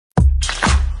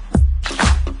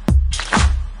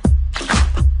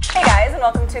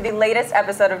and welcome to the latest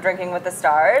episode of Drinking with the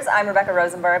Stars. I'm Rebecca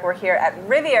Rosenberg. We're here at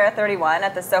Riviera 31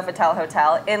 at the Sofitel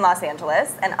Hotel in Los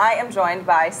Angeles, and I am joined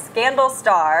by Scandal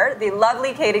star, the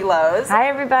lovely Katie Lowes. Hi,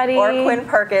 everybody. Or Quinn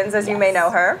Perkins, as you may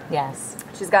know her. Yes.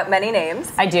 She's got many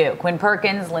names. I do. Quinn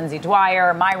Perkins, Lindsay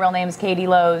Dwyer. My real name's Katie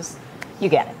Lowes. You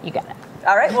get it. You get it.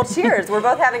 All right, well, cheers. We're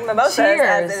both having mimosas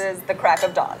as it is the crack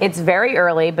of dawn. It's very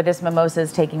early, but this mimosa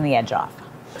is taking the edge off.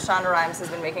 Shonda Rhimes has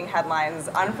been making headlines,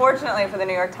 unfortunately, for the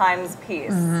New York Times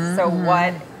piece. So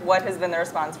what has been the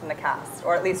response from the cast,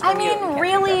 or at least from you? I mean,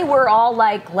 really, we're all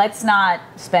like, let's not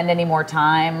spend any more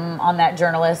time on that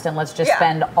journalist, and let's just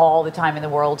spend all the time in the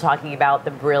world talking about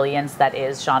the brilliance that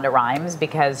is Shonda Rhimes,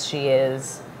 because she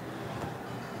is...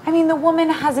 I mean, the woman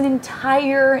has an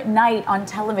entire night on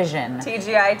television.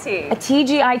 TGIT. A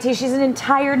TGIT. She's an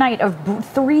entire night of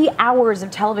 3 hours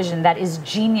of television that is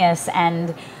genius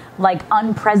and like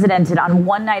unprecedented on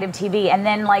one night of TV. And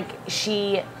then like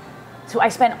so I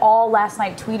spent all last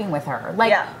night tweeting with her.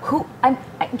 Like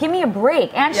give me a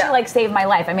break. And she like saved my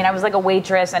life. I mean, I was like a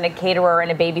waitress and a caterer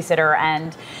and a babysitter,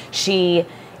 and she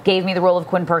gave me the role of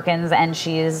Quinn Perkins, and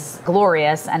she's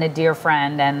glorious and a dear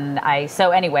friend. And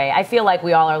so anyway, I feel like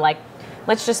we all are like,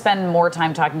 let's just spend more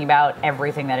time talking about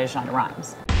everything that is Shonda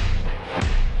Rhimes.